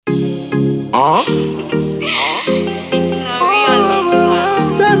It's Snowwie on this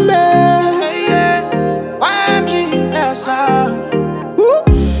one. YMG, yes,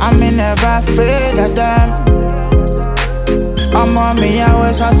 I'm never afraid of them. I'm on me, I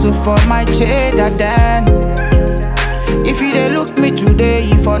always hustle for my cheddar then. If you dey look me today,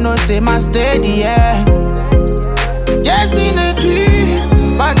 if I know say my steady, yeah. Just in a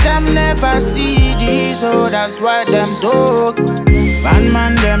dream, but them never see this, so that's why them talk.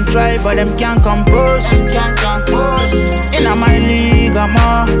 Man, them try, but them can't compose. In my league, I'm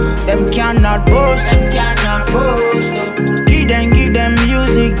on. Them cannot boast. Give them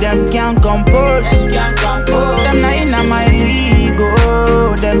music, them can't compose. Them not in my league,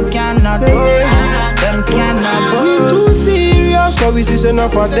 oh. Them cannot boast. Them cannot boast. Too serious, cause we see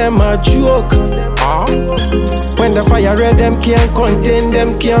enough of them a joke. When the fire red, them can't contain,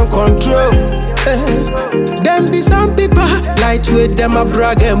 them can't control. Them be some people, lightweight, them a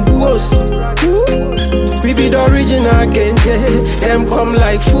brag and boast. We be the original Kente, them come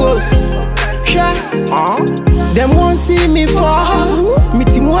like force. Them won't see me fall. Me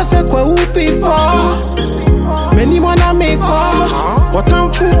team was a kwa people. Many wanna make up, but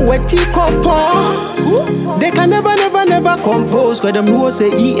I'm full with tea. They can never compose, cause them know say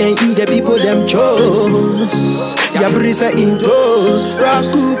E&E the people them chose. Yabrisa in toes, Ras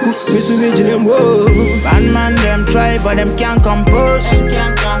Kuuku, Missumiji them woe. Man, them try, but them can't compose.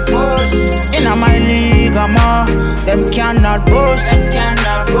 In my league, I'm on. Them cannot boast.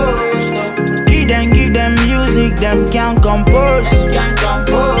 Give them music, them can't compose.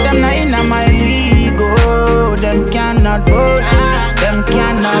 Them not in my league, oh. Them cannot boast. Them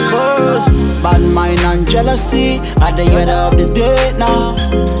cannot boast. Bad mind and jealousy at the end of the day now.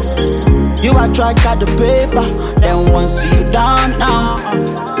 You a try cut the paper, then once see you down now.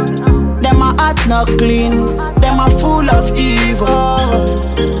 Them a heart not clean, them a full of evil.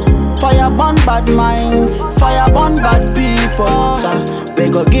 Fire burn bad mind, fire burn bad people. So we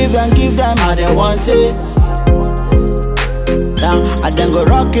go give them how they want it. Now and then go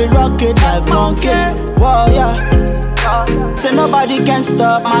rock it like monkey. Whoa, yeah. Say nobody can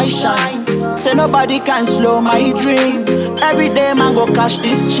stop my shine. Say nobody can slow my dream. Every day man go catch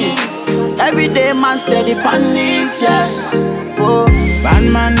this cheese. Every day man steady pan this, yeah. Whoa.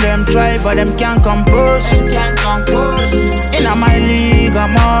 Man, them try, but them can't compose. In my league,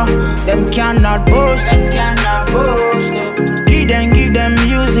 I'm on. Them cannot boast. Give them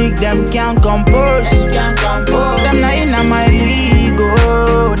music, them can't compose. Them not in my league,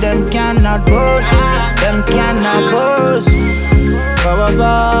 oh. Them cannot boast. Them cannot boast.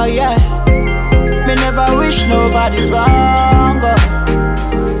 Yeah. Me never wish nobody wrong.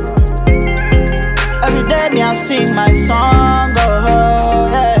 Every day me I sing my song.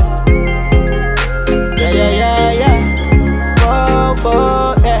 Yeah.